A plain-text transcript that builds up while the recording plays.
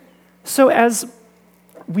So as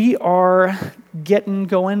we are getting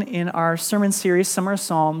going in our sermon series, Summer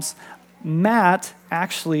Psalms, Matt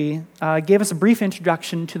actually gave us a brief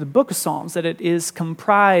introduction to the book of Psalms, that it is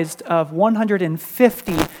comprised of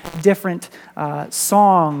 150 different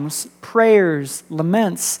songs, prayers,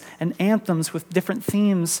 laments, and anthems with different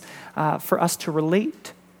themes for us to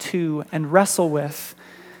relate to and wrestle with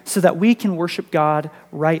so that we can worship God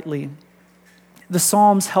rightly. The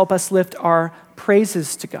Psalms help us lift our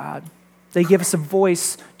praises to God. They give us a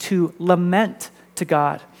voice to lament to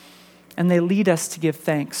God, and they lead us to give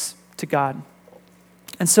thanks to God.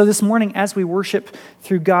 And so this morning, as we worship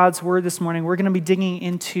through God's word this morning, we're going to be digging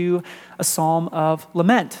into a psalm of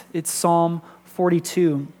lament. It's Psalm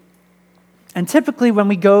 42. And typically when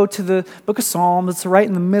we go to the book of Psalms, it's right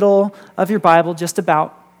in the middle of your Bible, just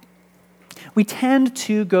about. We tend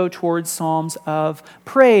to go towards psalms of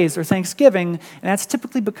praise or thanksgiving, and that's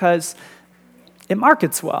typically because it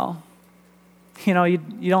markets well. You know, you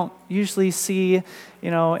don't usually see,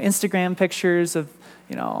 Instagram pictures of,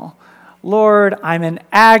 Lord, I'm in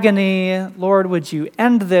agony. Lord, would you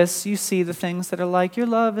end this? You see the things that are like, your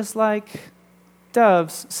love is like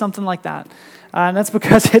doves, something like that. And that's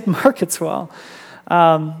because it markets well.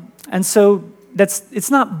 And so it's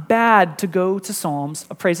not bad to go to psalms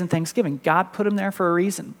of praise and thanksgiving. God put them there for a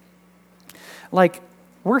reason. Like,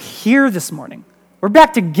 we're here this morning. We're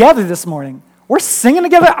back together this morning. We're singing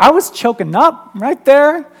together. I was choking up right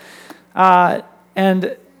there.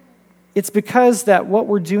 And it's because that what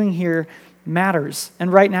we're doing here matters.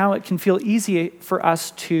 And right now it can feel easy for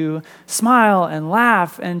us to smile and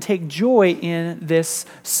laugh and take joy in this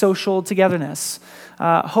social togetherness.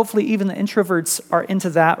 Hopefully even the introverts are into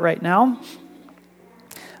that right now.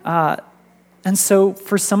 And so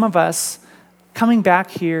for some of us, coming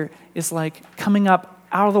back here is like coming up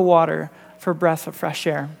out of the water for a breath of fresh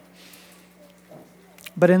air.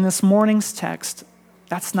 But in this morning's text,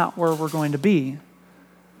 that's not where we're going to be.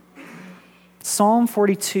 Psalm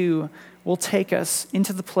 42 will take us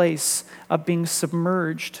into the place of being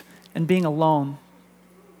submerged and being alone.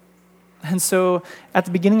 And so at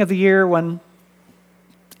the beginning of the year, when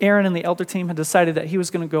Aaron and the elder team had decided that he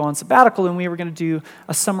was going to go on sabbatical and we were going to do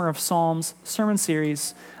a Summer of Psalms sermon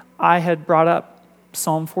series, I had brought up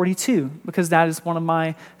Psalm 42, because that is one of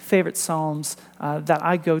my favorite psalms that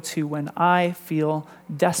I go to when I feel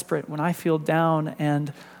desperate, when I feel down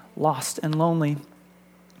and lost and lonely.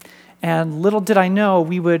 And little did I know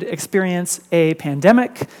we would experience a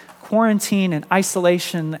pandemic, quarantine, and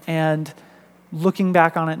isolation, and looking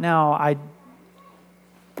back on it now, I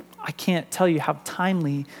can't tell you how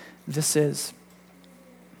timely this is.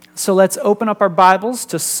 So let's open up our Bibles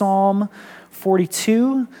to Psalm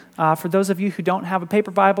 42. For those of you who don't have a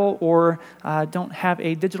paper Bible or don't have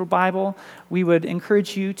a digital Bible, we would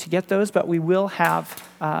encourage you to get those, but we will have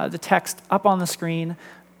the text up on the screen.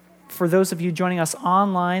 For those of you joining us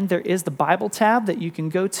online, there is the Bible tab that you can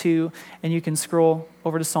go to, and you can scroll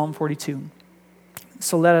over to Psalm 42.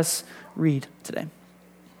 So let us read today.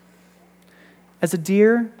 As a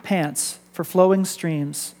deer pants for flowing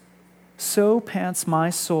streams, so pants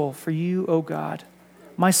my soul for you, O God.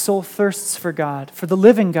 My soul thirsts for God, for the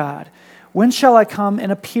living God. When shall I come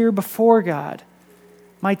and appear before God?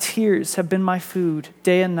 My tears have been my food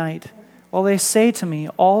day and night, while they say to me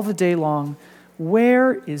all the day long,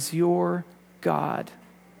 where is your God?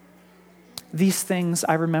 These things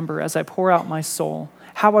I remember as I pour out my soul,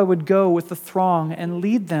 how I would go with the throng and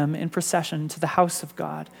lead them in procession to the house of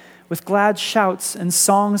God, with glad shouts and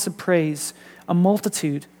songs of praise, a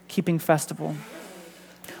multitude keeping festival.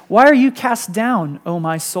 Why are you cast down, O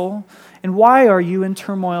my soul? And why are you in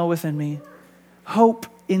turmoil within me? Hope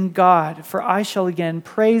in God, for I shall again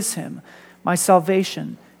praise him, my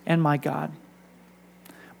salvation and my God.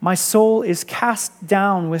 My soul is cast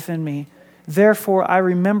down within me. Therefore I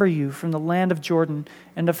remember you from the land of Jordan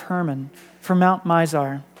and of Hermon, from Mount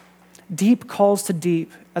Mizar. Deep calls to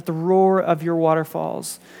deep at the roar of your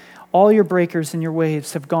waterfalls. All your breakers and your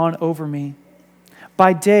waves have gone over me.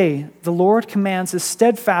 By day, the Lord commands his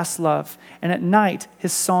steadfast love, and at night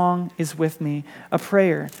his song is with me, a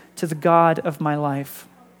prayer to the God of my life.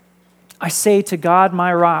 I say to God,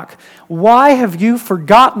 my rock, why have you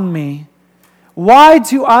forgotten me? Why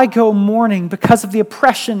do I go mourning because of the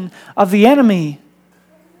oppression of the enemy?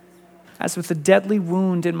 As with a deadly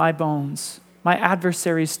wound in my bones, my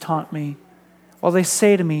adversaries taunt me, while they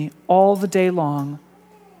say to me all the day long,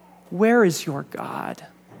 where is your God?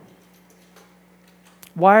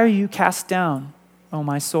 Why are you cast down, O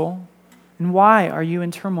my soul? And why are you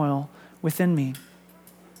in turmoil within me?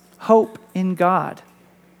 Hope in God,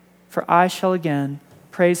 for I shall again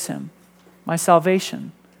praise him, my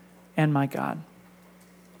salvation and my God.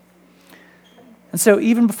 And so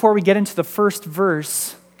even before we get into the first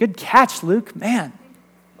verse, good catch, Luke, man.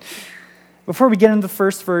 Before we get into the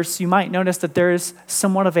first verse, you might notice that there is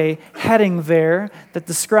somewhat of a heading there that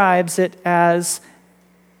describes it as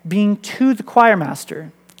being to the choir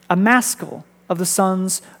master, a maskil of the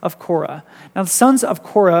sons of Korah. Now, the sons of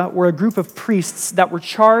Korah were a group of priests that were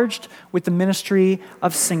charged with the ministry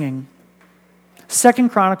of singing. 2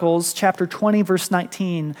 Chronicles chapter 20, verse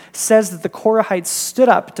 19 says that the Korahites stood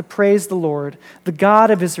up to praise the Lord, the God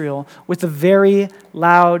of Israel, with a very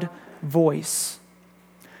loud voice.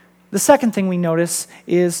 The second thing we notice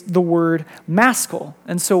is the word maskil.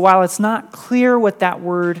 And so while it's not clear what that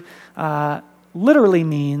word literally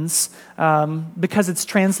means, because it's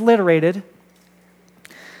transliterated,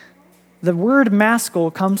 the word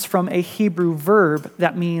maskil comes from a Hebrew verb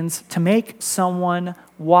that means to make someone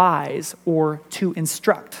wise or to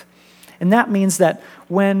instruct. And that means that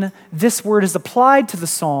when this word is applied to the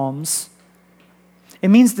Psalms, it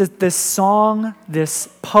means that this song, this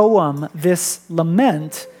poem, this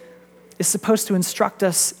lament is supposed to instruct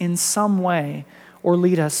us in some way or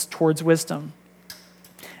lead us towards wisdom.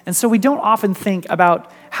 And so we don't often think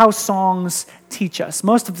about how songs teach us.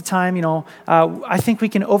 Most of the time, I think we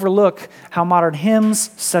can overlook how modern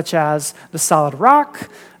hymns such as The Solid Rock,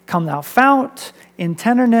 Come Thou Fount, In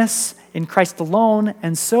Tenderness, In Christ Alone,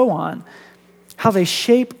 and so on, how they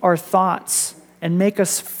shape our thoughts and make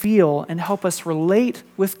us feel and help us relate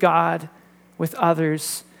with God, with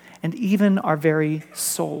others, and even our very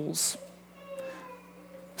souls.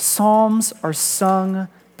 Psalms are sung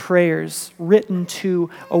prayers written to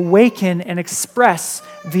awaken and express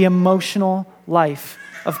the emotional life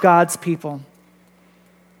of God's people.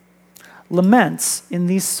 Laments in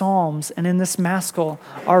these psalms and in this maskil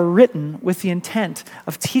are written with the intent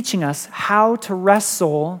of teaching us how to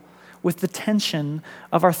wrestle with the tension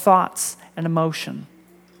of our thoughts and emotion.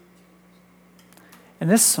 And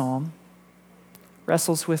this psalm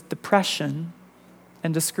wrestles with depression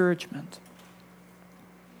and discouragement.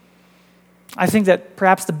 I think that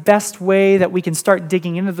perhaps the best way that we can start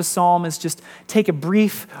digging into the psalm is just take a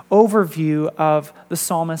brief overview of the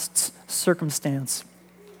psalmist's circumstance.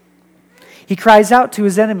 He cries out to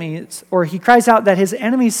his enemies, or he cries out that his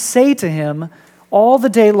enemies say to him all the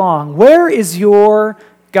day long, "Where is your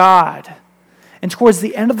God?" And towards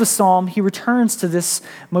the end of the psalm, he returns to this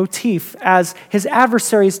motif as his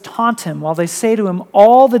adversaries taunt him while they say to him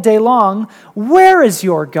all the day long, "Where is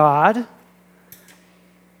your God?"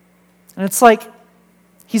 And it's like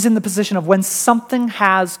he's in the position of when something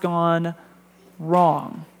has gone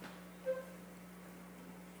wrong,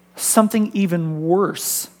 something even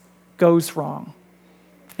worse goes wrong,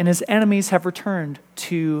 and his enemies have returned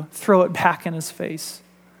to throw it back in his face.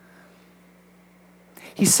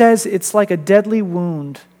 He says it's like a deadly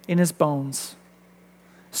wound in his bones.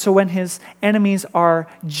 So when his enemies are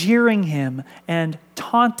jeering him and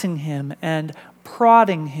taunting him and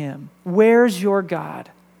prodding him, "Where's your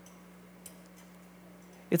God?"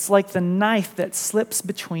 It's like the knife that slips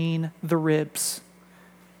between the ribs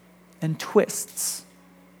and twists.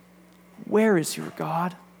 Where is your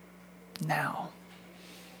God now?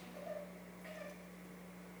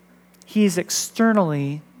 He's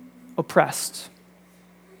externally oppressed.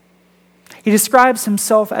 He describes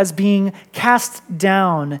himself as being cast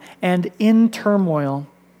down and in turmoil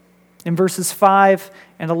in verses 5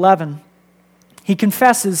 and 11. He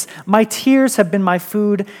confesses, "My tears have been my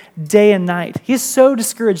food day and night." He is so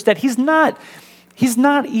discouraged that he's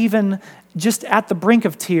not even just at the brink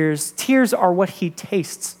of tears. Tears are what he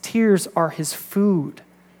tastes. Tears are his food.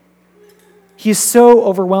 He is so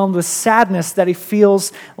overwhelmed with sadness that he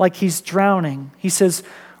feels like he's drowning. He says,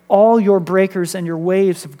 "All your breakers and your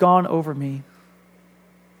waves have gone over me."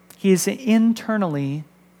 He is internally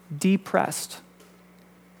depressed.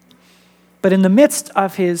 But in the midst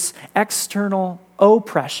of his external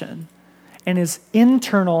oppression and his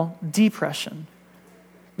internal depression,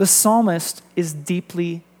 the psalmist is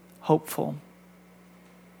deeply hopeful.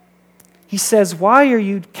 He says, "Why are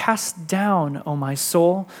you cast down, O my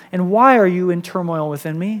soul? And why are you in turmoil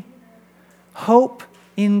within me? Hope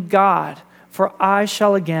in God, for I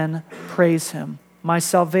shall again praise him, my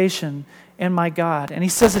salvation and my God." And he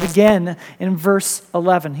says it again in verse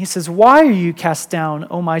 11. He says, "Why are you cast down,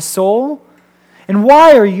 O my soul? And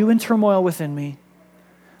why are you in turmoil within me?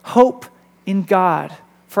 Hope in God,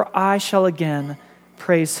 for I shall again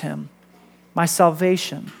praise him, my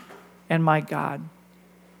salvation and my God."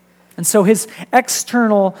 And so his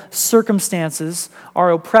external circumstances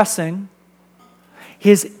are oppressing.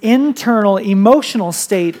 His internal emotional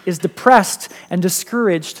state is depressed and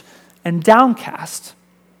discouraged and downcast.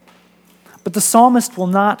 But the psalmist will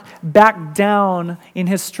not back down in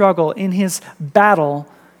his struggle, in his battle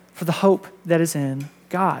for the hope that is in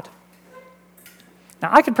God. Now,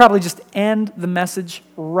 I could probably just end the message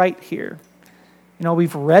right here.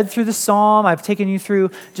 We've read through the psalm, I've taken you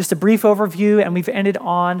through just a brief overview, and we've ended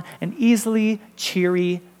on an easily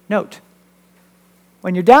cheery note.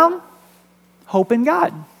 When you're down, hope in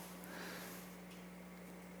God.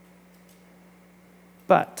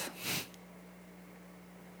 But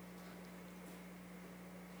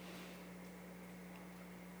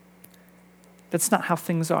that's not how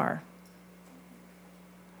things are.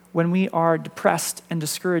 When we are depressed and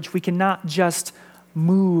discouraged, we cannot just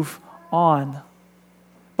move on.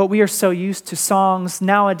 But we are so used to songs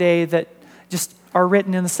nowadays that just are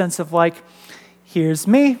written in the sense of like, here's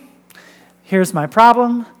me, here's my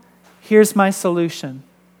problem, here's my solution.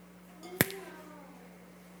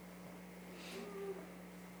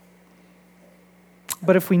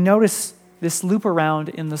 But if we notice this loop around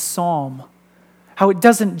in the psalm, how it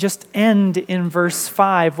doesn't just end in verse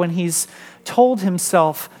 5 when he's told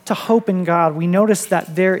himself to hope in God, we notice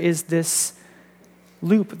that there is this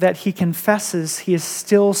loop that he confesses he is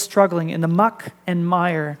still struggling in the muck and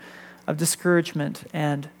mire of discouragement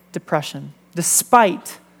and depression,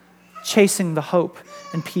 despite chasing the hope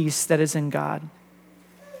and peace that is in God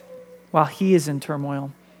while he is in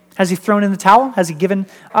turmoil. Has he thrown in the towel? Has he given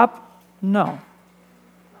up? No.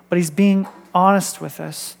 But he's being honest with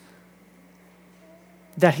us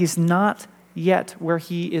that he's not yet where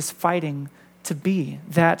he is fighting to be,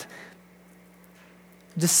 that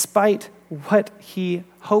despite what he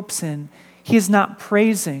hopes in, he is not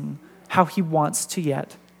praising how he wants to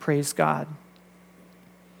yet praise God.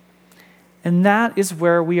 And that is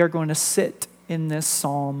where we are going to sit in this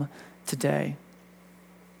psalm today,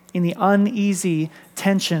 in the uneasy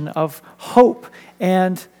tension of hope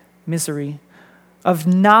and misery, of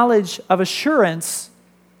knowledge, of assurance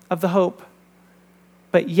of the hope,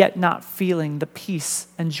 but yet not feeling the peace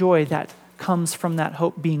and joy that comes from that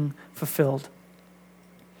hope being fulfilled.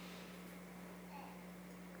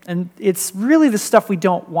 And it's really the stuff we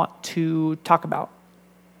don't want to talk about.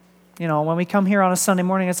 When we come here on a Sunday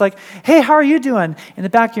morning, it's like, hey, how are you doing? In the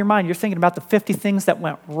back of your mind, you're thinking about the 50 things that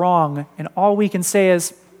went wrong, and all we can say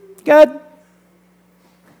is, good.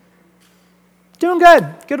 Doing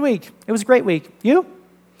good. Good week. It was a great week. You?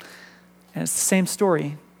 And it's the same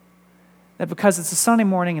story. That because it's a Sunday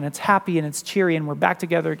morning and it's happy and it's cheery and we're back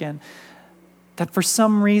together again, that for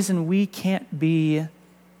some reason we can't be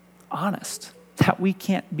honest, that we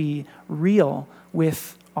can't be real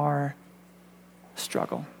with our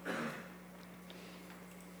struggle.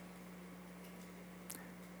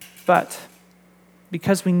 But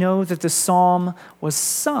because we know that the psalm was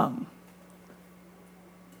sung,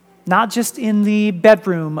 not just in the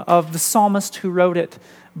bedroom of the psalmist who wrote it,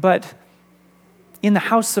 but in the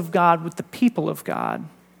house of God with the people of God.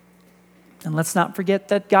 And let's not forget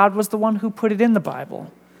that God was the one who put it in the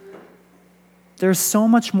Bible. There's so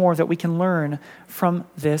much more that we can learn from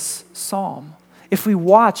this psalm. If we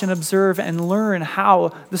watch and observe and learn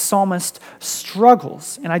how the psalmist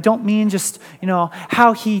struggles, and I don't mean just,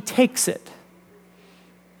 how he takes it,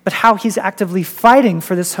 but how he's actively fighting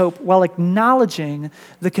for this hope while acknowledging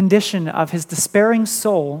the condition of his despairing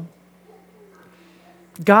soul,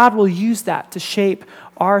 God will use that to shape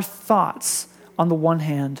our thoughts on the one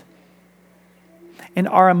hand and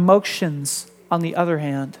our emotions on the other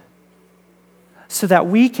hand, so that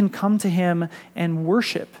we can come to him and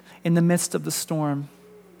worship in the midst of the storm.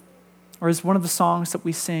 Or as one of the songs that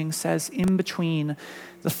we sing says, in between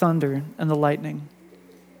the thunder and the lightning.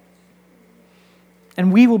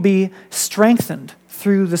 And we will be strengthened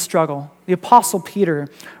through the struggle. The Apostle Peter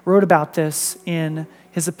wrote about this in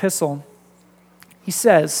his epistle. He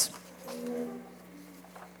says,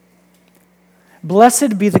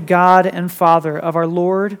 "Blessed be the God and Father of our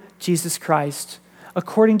Lord Jesus Christ.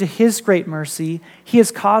 According to his great mercy, he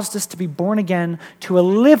has caused us to be born again to a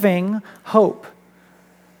living hope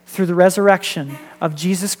through the resurrection of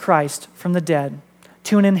Jesus Christ from the dead,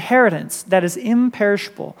 to an inheritance that is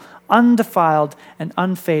imperishable, undefiled, and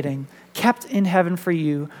unfading, kept in heaven for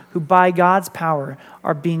you, who by God's power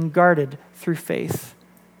are being guarded through faith,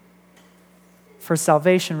 for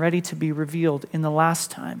salvation ready to be revealed in the last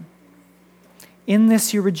time. In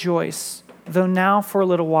this you rejoice, though now for a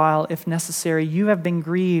little while, if necessary, you have been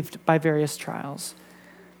grieved by various trials,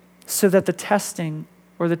 so that the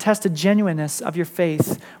tested genuineness of your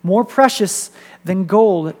faith, more precious than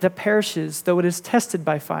gold that perishes, though it is tested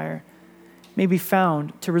by fire, may be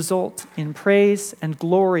found to result in praise and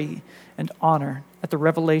glory and honor at the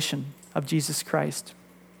revelation of Jesus Christ.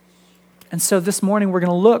 And so this morning we're going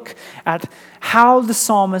to look at how the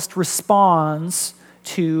psalmist responds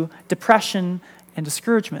to depression and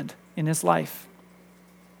discouragement in his life.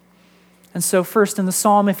 And so first in the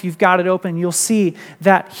psalm, if you've got it open, you'll see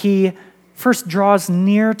that he first draws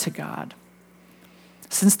near to God.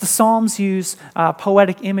 Since the Psalms use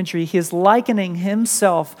poetic imagery, he is likening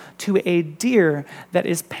himself to a deer that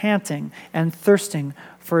is panting and thirsting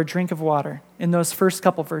for a drink of water in those first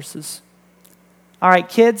couple verses. All right,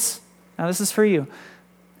 kids, now this is for you.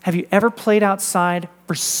 Have you ever played outside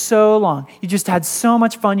for so long? You just had so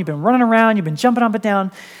much fun. You've been running around, you've been jumping up and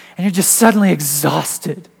down, and you're just suddenly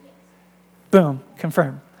exhausted. Boom,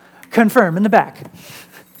 confirm. Confirm in the back.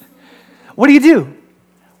 What do you do?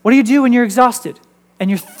 What do you do when you're exhausted and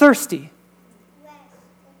you're thirsty?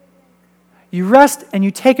 You rest and you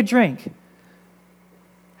take a drink.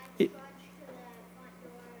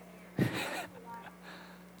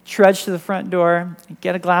 Trudge to the front door,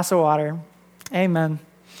 get a glass of water. Amen.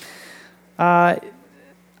 I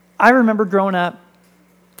remember growing up,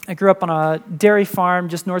 I grew up on a dairy farm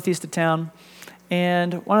just northeast of town,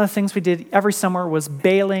 and one of the things we did every summer was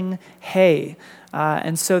baling hay.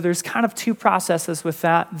 And so there's kind of two processes with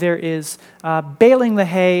that. There is baling the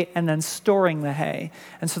hay and then storing the hay.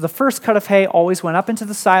 And so the first cut of hay always went up into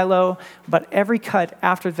the silo, but every cut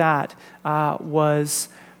after that was,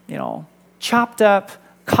 chopped up,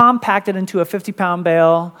 compacted into a 50-pound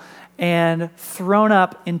bale, and thrown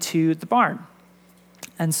up into the barn.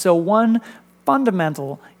 And so one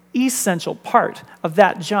fundamental, essential part of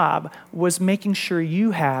that job was making sure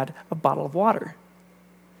you had a bottle of water.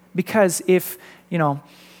 Because if,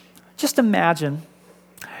 just imagine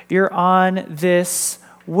you're on this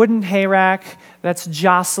wooden hay rack that's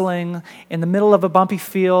jostling in the middle of a bumpy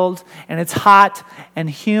field, and it's hot and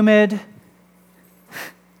humid.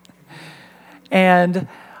 And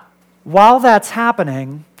while that's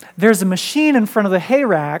happening, there's a machine in front of the hay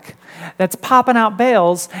rack that's popping out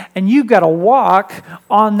bales, and you've got to walk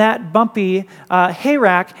on that bumpy hay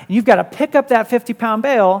rack, and you've got to pick up that 50-pound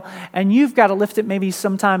bale, and you've got to lift it maybe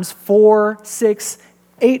sometimes 4, 6,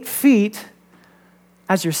 8 feet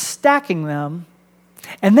as you're stacking them,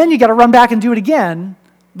 and then you got to run back and do it again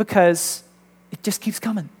because it just keeps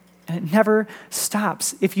coming, and it never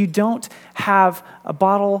stops. If you don't have a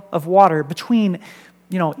bottle of water between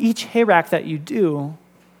each hay rack that you do,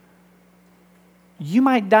 you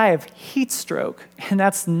might die of heat stroke, and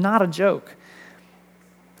that's not a joke.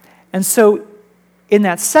 And so in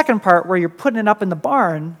that second part where you're putting it up in the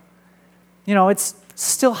barn, it's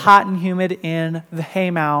still hot and humid in the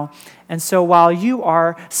hay mow. And so while you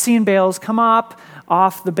are seeing bales come up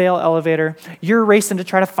off the bale elevator, you're racing to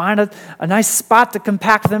try to find a nice spot to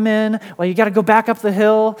compact them in while you got to go back up the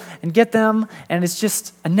hill and get them. And it's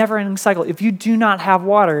just a never-ending cycle. If you do not have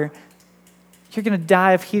water, you're going to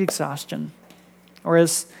die of heat exhaustion. Or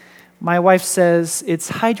as my wife says, it's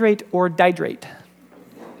hydrate or dihydrate.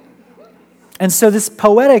 And so this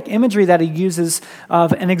poetic imagery that he uses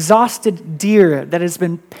of an exhausted deer that has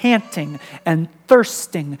been panting and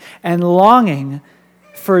thirsting and longing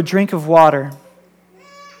for a drink of water.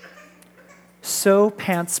 So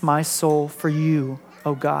pants my soul for you,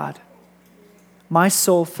 O God. My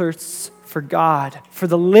soul thirsts for God, for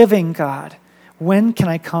the living God. When can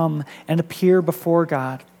I come and appear before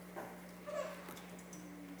God?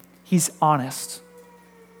 He's honest.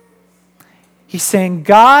 He's saying,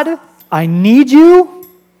 God, I need you.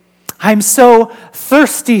 I'm so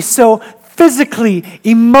thirsty, so physically,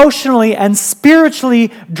 emotionally, and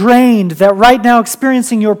spiritually drained that right now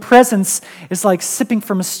experiencing your presence is like sipping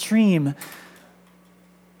from a stream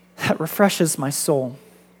that refreshes my soul.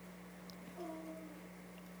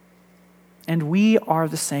 And we are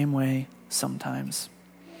the same way sometimes.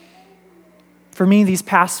 For me, these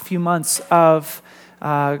past few months of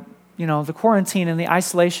the quarantine and the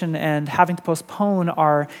isolation and having to postpone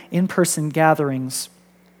our in-person gatherings,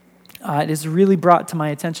 it has really brought to my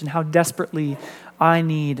attention how desperately I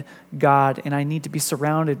need God and I need to be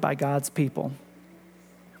surrounded by God's people.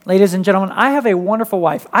 Ladies and gentlemen, I have a wonderful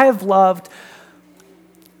wife. I have loved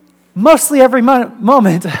mostly every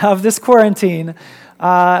moment of this quarantine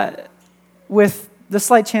with the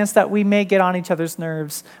slight chance that we may get on each other's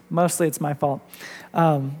nerves. Mostly it's my fault.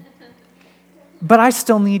 But I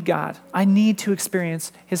still need God. I need to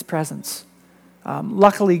experience His presence.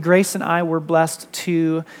 Luckily, Grace and I were blessed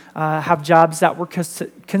to have jobs that were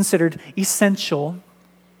considered essential.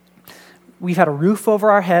 We've had a roof over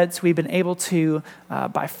our heads. We've been able to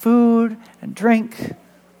buy food and drink.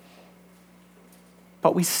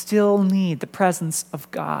 But we still need the presence of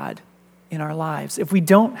God in our lives. If we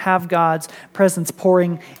don't have God's presence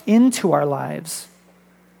pouring into our lives,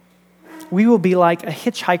 we will be like a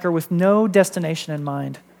hitchhiker with no destination in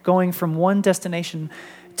mind, going from one destination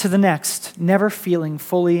to the next, never feeling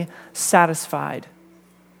fully satisfied,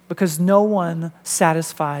 because no one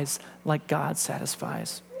satisfies like God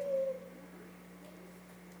satisfies.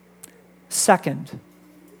 Second,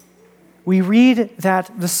 we read that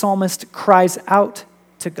the psalmist cries out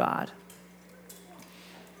to God.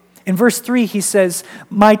 In verse 3, he says,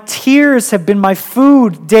 "My tears have been my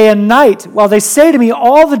food day and night, while they say to me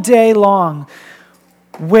all the day long,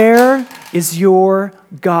 'Where is your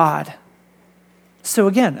God?'" So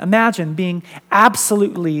again, imagine being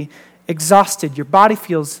absolutely exhausted. Your body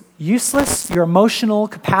feels useless. Your emotional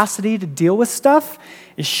capacity to deal with stuff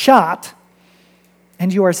is shot.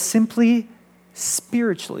 And you are simply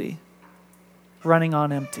spiritually running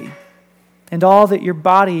on empty. And all that your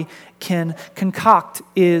body can concoct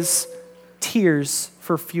is tears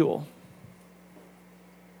for fuel.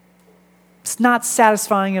 It's not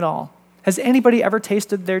satisfying at all. Has anybody ever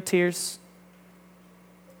tasted their tears?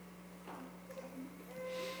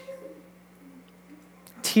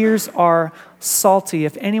 Tears are salty.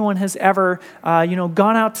 If anyone has ever,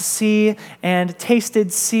 gone out to sea and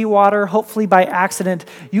tasted seawater, hopefully by accident,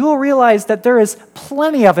 you will realize that there is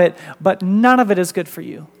plenty of it, but none of it is good for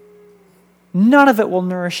you. None of it will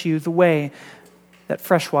nourish you the way that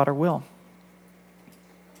fresh water will.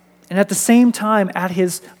 And at the same time, at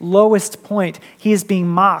his lowest point, he is being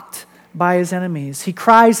mocked by his enemies. He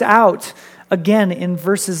cries out again in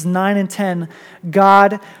verses 9 and 10,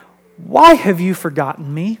 "God, why have you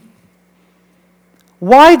forgotten me?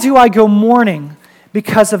 Why do I go mourning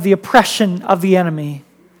because of the oppression of the enemy?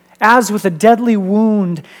 As with a deadly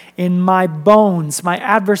wound in my bones, my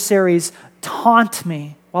adversaries taunt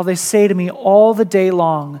me while they say to me all the day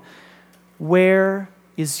long, 'Where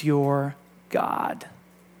is your God?'"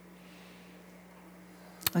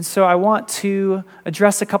 And so I want to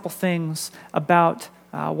address a couple things about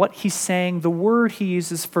what he's saying. The word he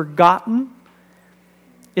uses, forgotten,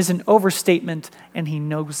 is an overstatement, and he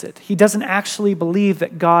knows it. He doesn't actually believe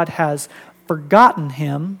that God has forgotten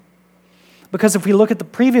him, because if we look at the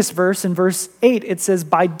previous verse, in verse 8, it says,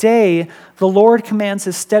 "By day the Lord commands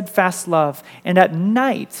his steadfast love, and at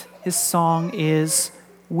night his song is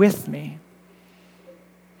with me."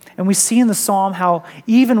 And we see in the psalm how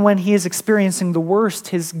even when he is experiencing the worst,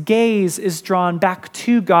 his gaze is drawn back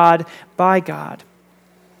to God by God.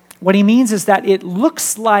 What he means is that it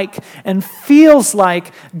looks like and feels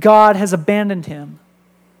like God has abandoned him.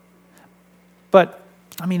 But,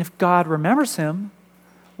 if God remembers him,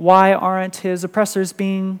 why aren't his oppressors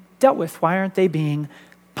being dealt with? Why aren't they being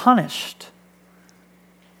punished?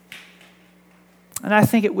 And I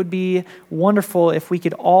think it would be wonderful if we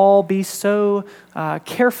could all be so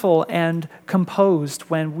careful and composed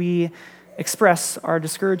when we express our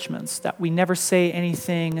discouragements, that we never say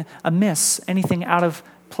anything amiss, anything out of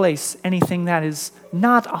place, anything that is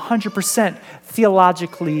not 100%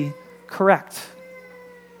 theologically correct.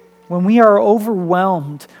 When we are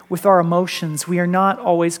overwhelmed with our emotions, we are not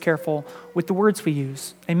always careful with the words we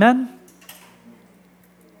use. Amen?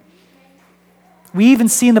 We even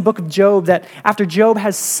see in the book of Job that after Job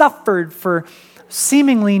has suffered for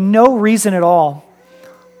seemingly no reason at all,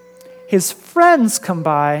 his friends come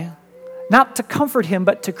by, not to comfort him,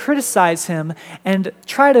 but to criticize him and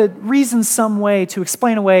try to reason some way to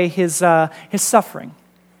explain away his suffering.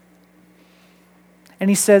 And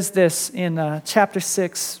he says this in chapter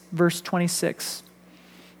 6, verse 26.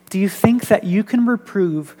 "Do you think that you can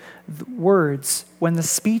reprove words when the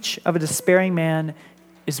speech of a despairing man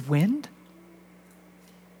is wind?"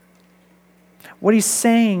 What he's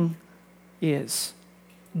saying is,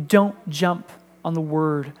 don't jump on the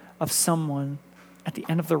word of someone at the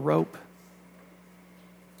end of the rope.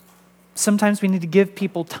 Sometimes we need to give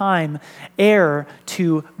people time, air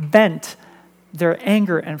to vent their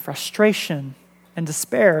anger and frustration and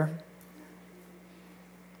despair.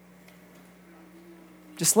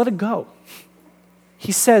 Just let it go.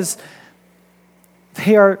 He says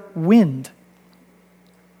they are wind.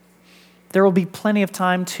 There will be plenty of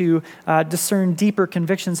time to discern deeper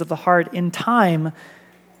convictions of the heart. In time,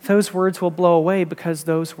 those words will blow away because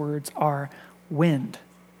those words are wind.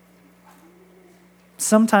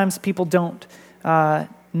 Sometimes people don't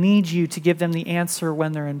need you to give them the answer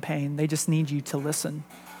when they're in pain. They just need you to listen.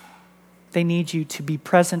 They need you to be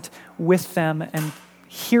present with them and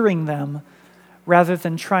hearing them rather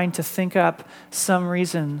than trying to think up some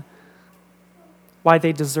reason why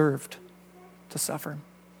they deserved to suffer.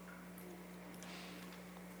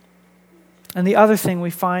 And the other thing we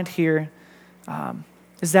find here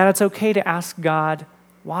is that it's okay to ask God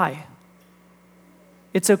why.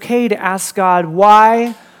 It's okay to ask God,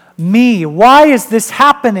 why me? Why is this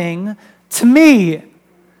happening to me?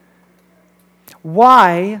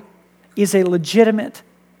 Why is a legitimate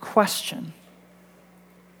question.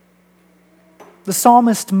 The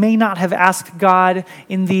psalmist may not have asked God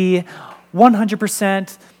in the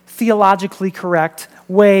 100% theologically correct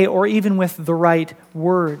way or even with the right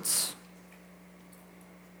words.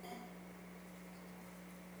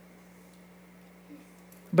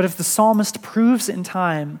 But if the psalmist proves in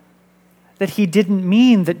time that he didn't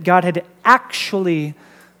mean that God had actually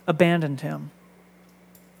abandoned him,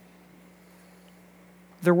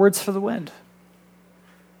 they're words for the wind.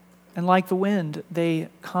 And like the wind, they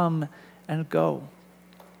come and go.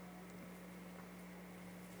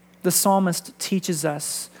 The psalmist teaches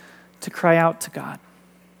us to cry out to God.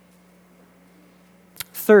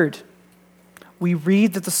 Third, we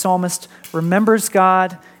read that the psalmist remembers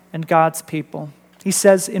God and God's people. He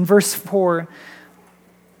says in verse 4,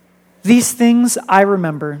 "These things I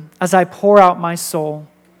remember as I pour out my soul,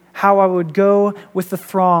 how I would go with the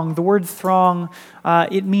throng." The word throng,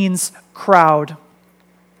 it means crowd.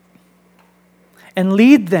 "And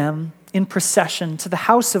lead them in procession to the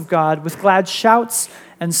house of God with glad shouts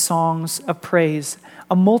and songs of praise,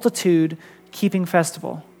 a multitude keeping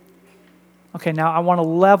festival." Okay, now I want to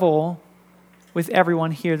level with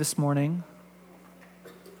everyone here this morning.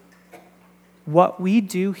 What we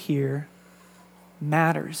do here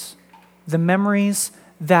matters. The memories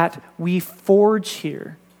that we forge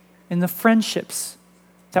here and the friendships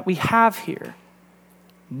that we have here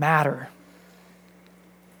matter.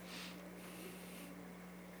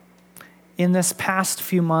 In this past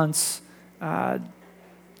few months, I'll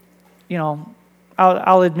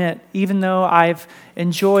admit, even though I've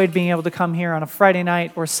enjoyed being able to come here on a Friday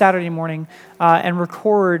night or Saturday morning and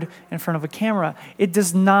record in front of a camera, it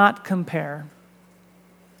does not compare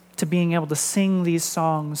to being able to sing these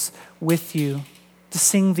songs with you, to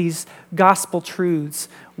sing these gospel truths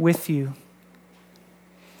with you.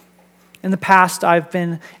 In the past, I've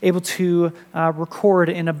been able to record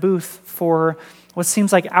in a booth for what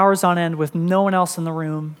seems like hours on end with no one else in the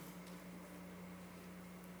room.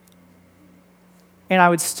 And I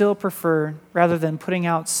would still prefer, rather than putting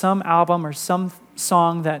out some album or some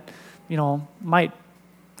song that, might,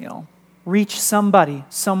 reach somebody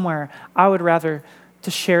somewhere, I would rather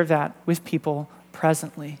to share that with people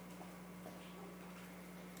presently.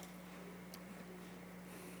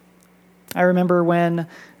 I remember when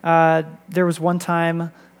there was one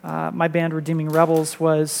time my band Redeeming Rebels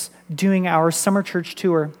was doing our summer church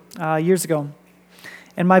tour years ago.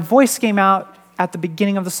 And my voice came out at the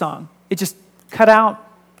beginning of the song. It just cut out.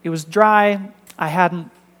 It was dry. I hadn't,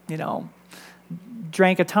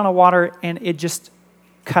 drank a ton of water, and it just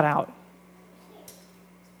cut out.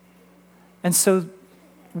 And so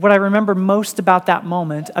what I remember most about that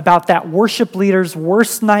moment, about that worship leader's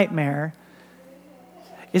worst nightmare,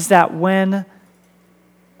 is that when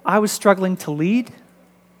I was struggling to lead,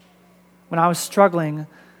 when I was struggling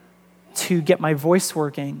to get my voice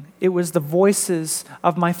working, it was the voices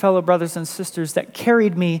of my fellow brothers and sisters that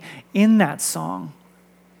carried me in that song.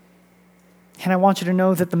 And I want you to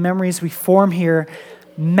know that the memories we form here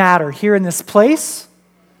matter. Here in this place,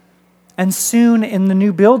 and soon in the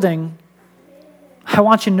new building, I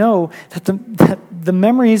want you to know that the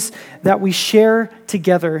memories that we share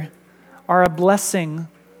together are a blessing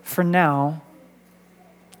for now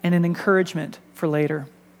and an encouragement for later.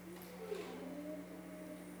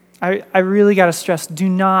 I really got to stress, do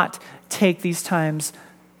not take these times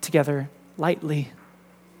together lightly.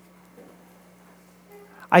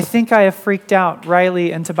 I think I have freaked out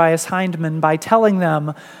Riley and Tobias Hindman by telling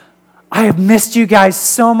them, I have missed you guys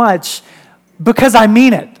so much, because I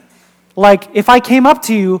mean it. Like, if I came up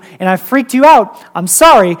to you and I freaked you out, I'm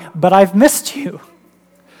sorry, but I've missed you.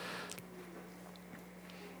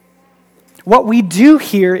 What we do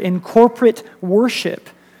here in corporate worship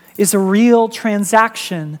is a real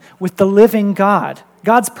transaction with the living God.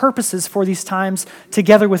 God's purposes for these times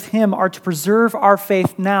together with Him are to preserve our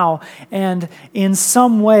faith now and in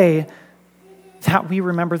some way that we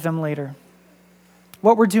remember them later.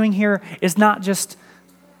 What we're doing here is not just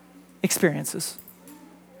experiences.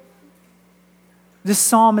 This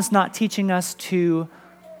psalm is not teaching us to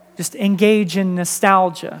just engage in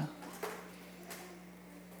nostalgia.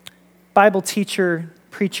 Bible teacher,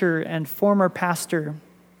 preacher, and former pastor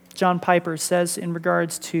John Piper says in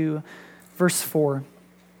regards to verse 4,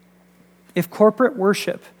 if corporate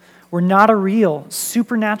worship were not a real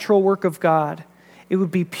supernatural work of God, it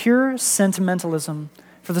would be pure sentimentalism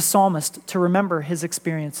for the psalmist to remember his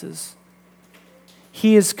experiences.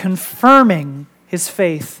 He is confirming his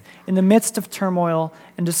faith in the midst of turmoil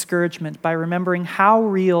and discouragement by remembering how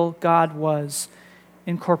real God was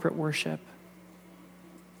in corporate worship.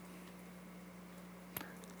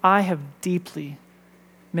 I have deeply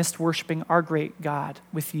missed worshiping our great God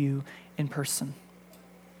with you in person.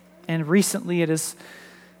 And recently it has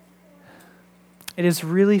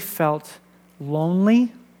really felt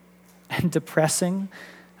lonely and depressing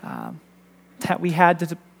that we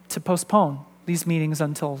had to postpone these meetings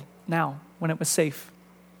until now, when it was safe.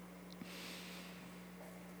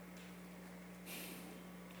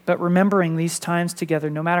 But remembering these times together,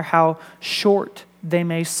 no matter how short they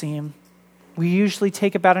may seem, we usually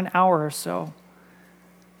take about an hour or so.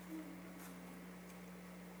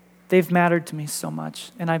 They've mattered to me so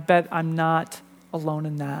much, and I bet I'm not alone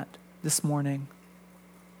in that this morning.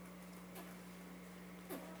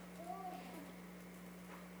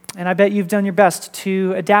 And I bet you've done your best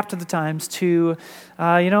to adapt to the times, to,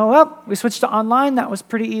 we switched to online, that was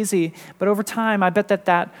pretty easy. But over time, I bet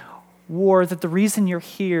that the reason you're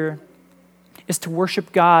here is to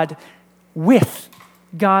worship God with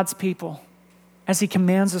God's people, as He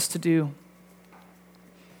commands us to do.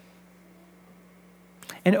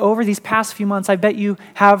 And over these past few months, I bet you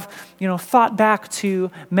have, thought back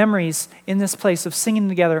to memories in this place of singing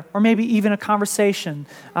together, or maybe even a conversation.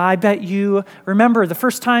 I bet you remember the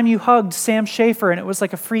first time you hugged Sam Schaefer and it was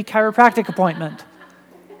like a free chiropractic appointment.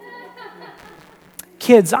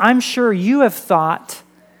 Kids, I'm sure you have thought,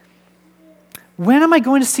 when am I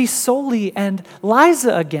going to see Soli and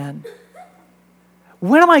Liza again?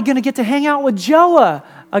 When am I going to get to hang out with Joa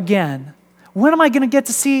again? When am I going to get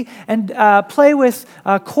to see and play with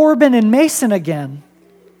Corbin and Mason again?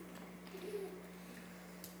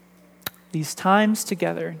 These times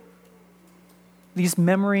together, these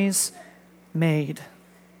memories made,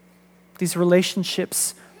 these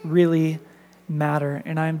relationships really matter.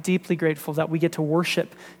 And I am deeply grateful that we get to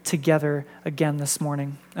worship together again this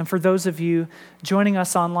morning. And for those of you joining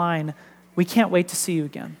us online, we can't wait to see you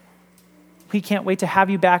again. We can't wait to have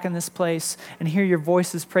you back in this place and hear your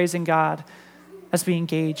voices praising God as we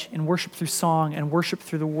engage in worship through song and worship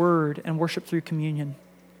through the Word and worship through communion.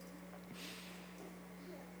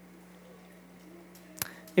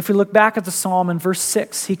 If we look back at the psalm in verse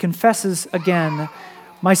 6, he confesses again,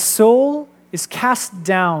 "My soul is cast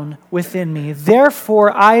down within me.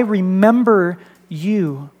 Therefore I remember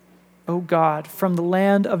you, O God, from the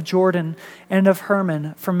land of Jordan and of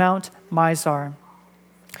Hermon, from Mount Mizar."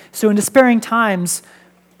 So in despairing times,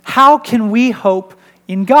 how can we hope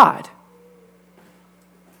in God?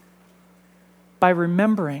 By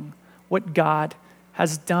remembering what God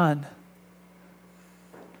has done.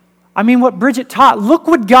 I mean, what Bridget taught, look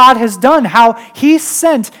what God has done, how He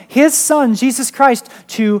sent His Son, Jesus Christ,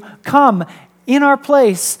 to come in our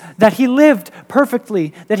place, that He lived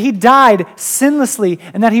perfectly, that He died sinlessly,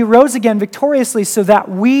 and that He rose again victoriously so that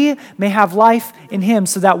we may have life in Him,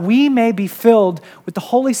 so that we may be filled with the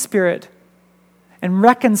Holy Spirit and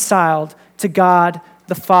reconciled to God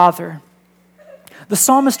the Father. The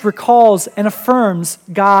psalmist recalls and affirms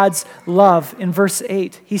God's love in verse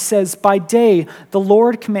 8. He says, "By day the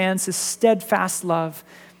Lord commands His steadfast love,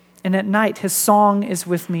 and at night His song is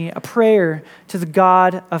with me, a prayer to the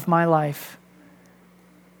God of my life."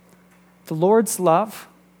 The Lord's love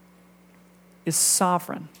is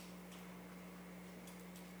sovereign.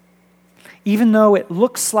 Even though it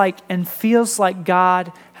looks like and feels like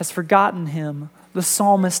God has forgotten him, the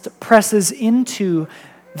psalmist presses into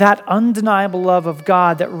that undeniable love of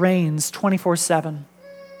God that reigns 24/7.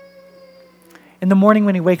 In the morning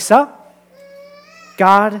when he wakes up,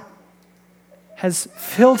 God has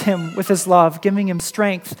filled him with His love, giving him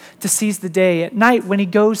strength to seize the day. At night when he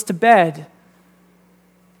goes to bed,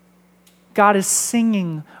 God is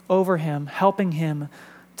singing over him, helping him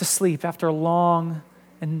to sleep after a long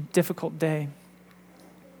and difficult day.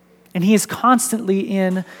 And he is constantly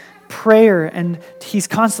in prayer, and he's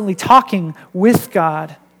constantly talking with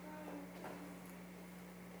God.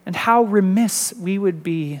 And how remiss we would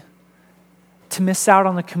be to miss out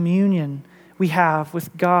on the communion we have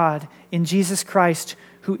with God in Jesus Christ,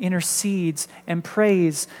 who intercedes and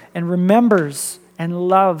prays and remembers and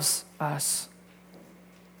loves us.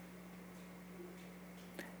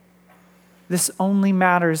 This only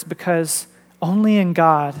matters because only in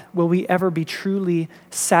God will we ever be truly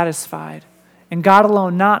satisfied. And God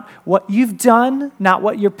alone, not what you've done, not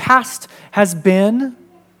what your past has been,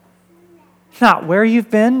 not where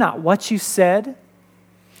you've been, not what you said,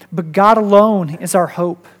 but God alone is our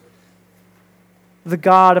hope, the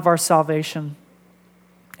God of our salvation.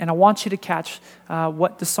 And I want you to catch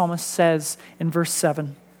what the psalmist says in verse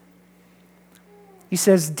 7. He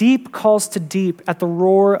says, "Deep calls to deep at the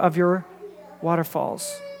roar of your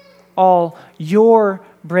waterfalls. All your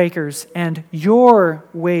breakers and your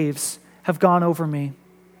waves have gone over me."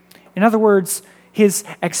 In other words, his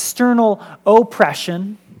external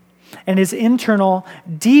oppression and his internal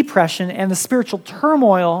depression and the spiritual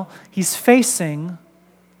turmoil he's facing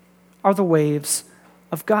are the waves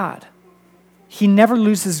of God. He never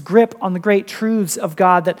loses grip on the great truths of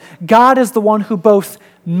God, that God is the one who both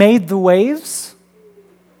made the waves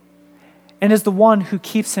and is the one who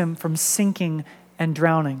keeps him from sinking and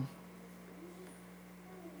drowning.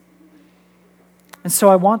 And so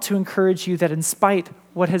I want to encourage you that in spite of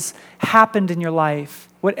what has happened in your life,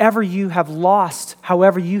 whatever you have lost,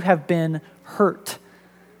 however you have been hurt,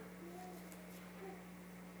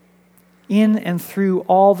 in and through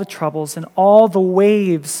all the troubles and all the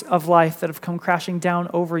waves of life that have come crashing down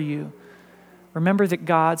over you, remember that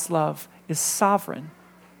God's love is sovereign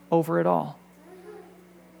over it all.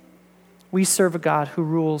 We serve a God who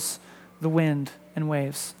rules the wind and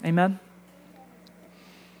waves. Amen?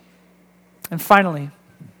 And finally,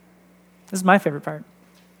 this is my favorite part,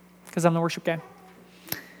 because I'm the worship guy.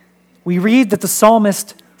 We read that the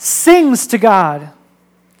psalmist sings to God.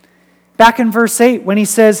 Back in verse 8, when he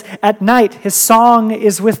says, "At night his song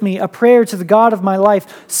is with me, a prayer to the God of my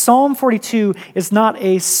life." Psalm 42 is not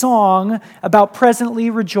a song about presently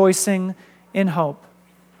rejoicing in hope.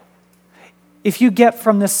 If you get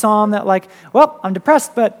from this psalm that well, I'm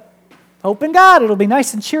depressed, but hope in God, it'll be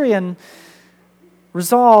nice and cheery and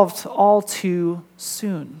resolved all too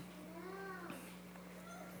soon.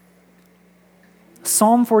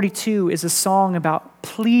 Psalm 42 is a song about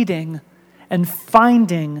pleading and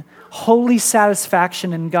finding holy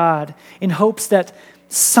satisfaction in God in hopes that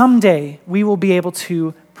someday we will be able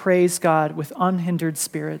to praise God with unhindered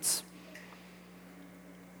spirits.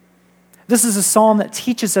 This is a psalm that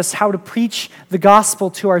teaches us how to preach the gospel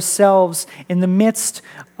to ourselves in the midst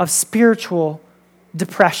of spiritual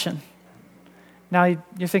depression. Now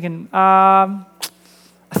you're thinking, I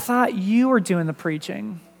thought you were doing the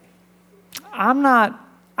preaching. I'm not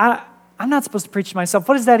supposed to preach to myself.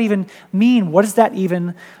 What does that even mean? What does that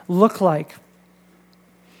even look like?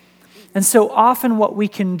 And so often what we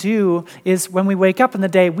can do is when we wake up in the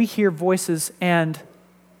day, we hear voices and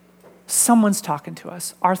someone's talking to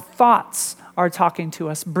us. Our thoughts are talking to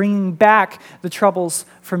us, bringing back the troubles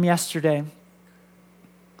from yesterday.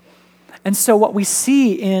 And so what we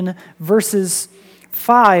see in verses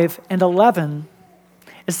 5 and 11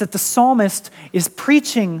 is that the psalmist is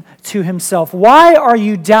preaching to himself. Why are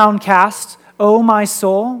you downcast, O my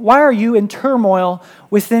soul? Why are you in turmoil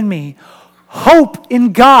within me? Hope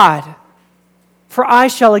in God, for I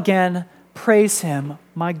shall again praise him,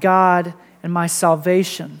 my God and my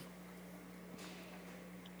salvation.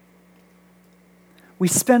 We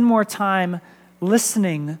spend more time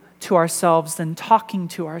listening to ourselves than talking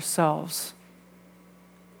to ourselves.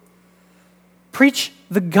 Preach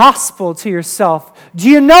the gospel to yourself. Do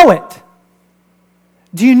you know it?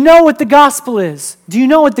 Do you know what the gospel is? Do you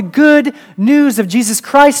know what the good news of Jesus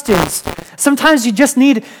Christ is? Sometimes you just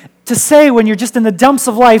need to say when you're just in the dumps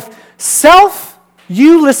of life, "Self,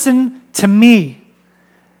 you listen to me.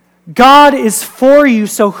 God is for you,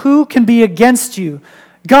 so who can be against you?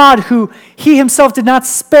 God, who he himself did not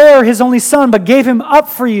spare his only son, but gave him up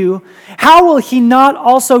for you, how will he not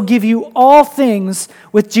also give you all things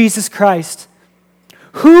with Jesus Christ?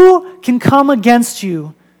 Who can come against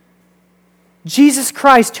you? Jesus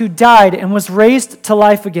Christ, who died and was raised to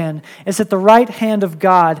life again, is at the right hand of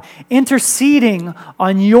God, interceding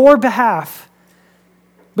on your behalf.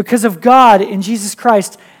 Because of God in Jesus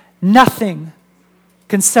Christ, nothing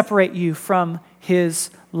can separate you from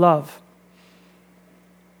his love."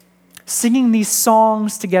 Singing these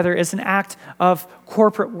songs together is an act of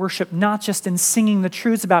corporate worship, not just in singing the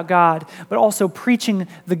truths about God, but also preaching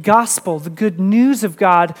the gospel, the good news of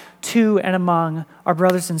God to and among our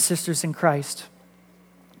brothers and sisters in Christ.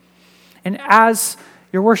 And as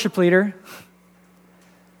your worship leader,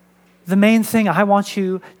 the main thing I want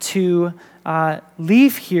you to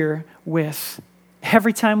leave here with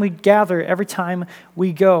every time we gather, every time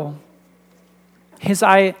we go, is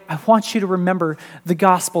I want you to remember the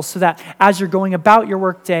gospel so that as you're going about your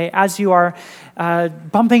workday, as you are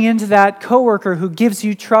bumping into that coworker who gives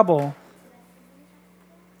you trouble,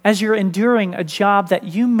 as you're enduring a job that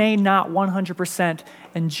you may not 100%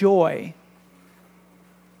 enjoy,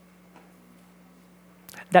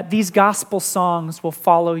 that these gospel songs will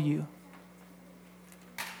follow you,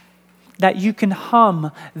 that you can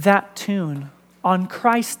hum that tune. On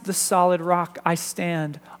Christ the solid rock I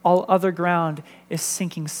stand, all other ground is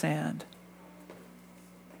sinking sand.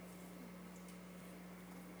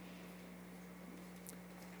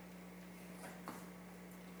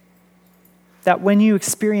 That when you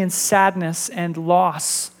experience sadness and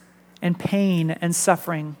loss and pain and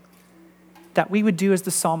suffering, that we would do as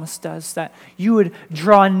the psalmist does, that you would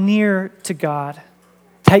draw near to God,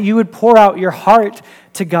 that you would pour out your heart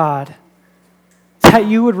to God, that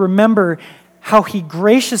you would remember how he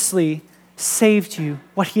graciously saved you,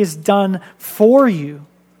 what he has done for you,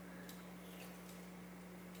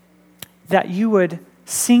 that you would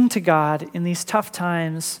sing to God in these tough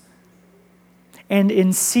times, and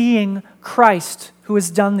in seeing Christ who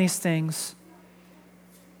has done these things,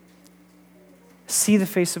 see the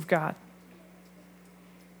face of God.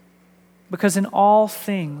 Because in all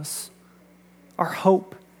things, our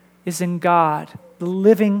hope is in God, the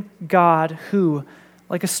living God who,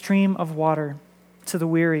 like a stream of water to the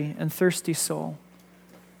weary and thirsty soul,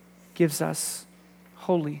 gives us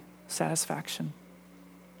holy satisfaction.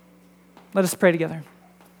 Let us pray together.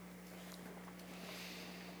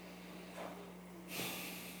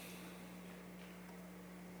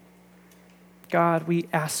 God, we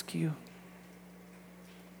ask you,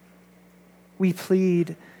 we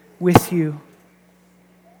plead with you,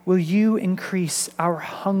 will you increase our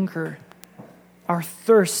hunger, our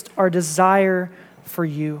thirst, our desire for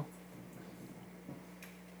you?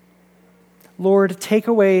 Lord, take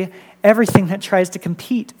away everything that tries to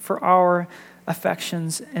compete for our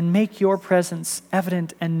affections and make your presence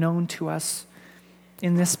evident and known to us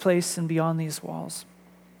in this place and beyond these walls.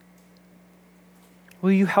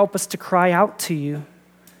 Will you help us to cry out to you,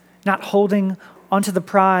 not holding onto the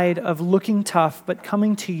pride of looking tough, but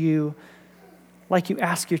coming to you like you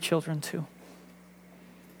ask your children to?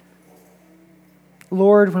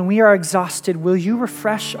 Lord, when we are exhausted, will you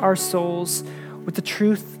refresh our souls with the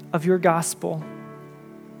truth of your gospel?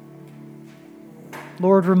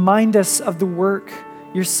 Lord, remind us of the work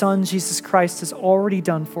your Son, Jesus Christ, has already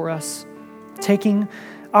done for us, taking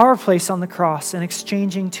our place on the cross and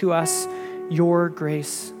exchanging to us your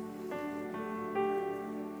grace.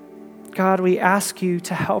 God, we ask you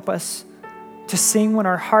to help us to sing when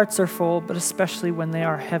our hearts are full, but especially when they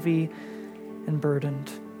are heavy and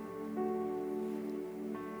burdened.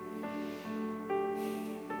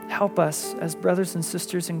 Help us as brothers and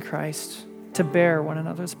sisters in Christ to bear one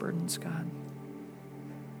another's burdens, God.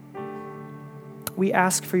 We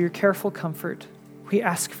ask for your careful comfort. We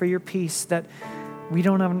ask for your peace that we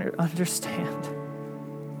don't understand.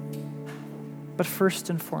 But first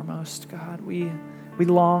and foremost, God, we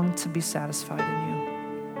long to be satisfied in you.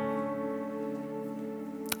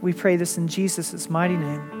 We pray this in Jesus' mighty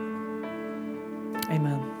name.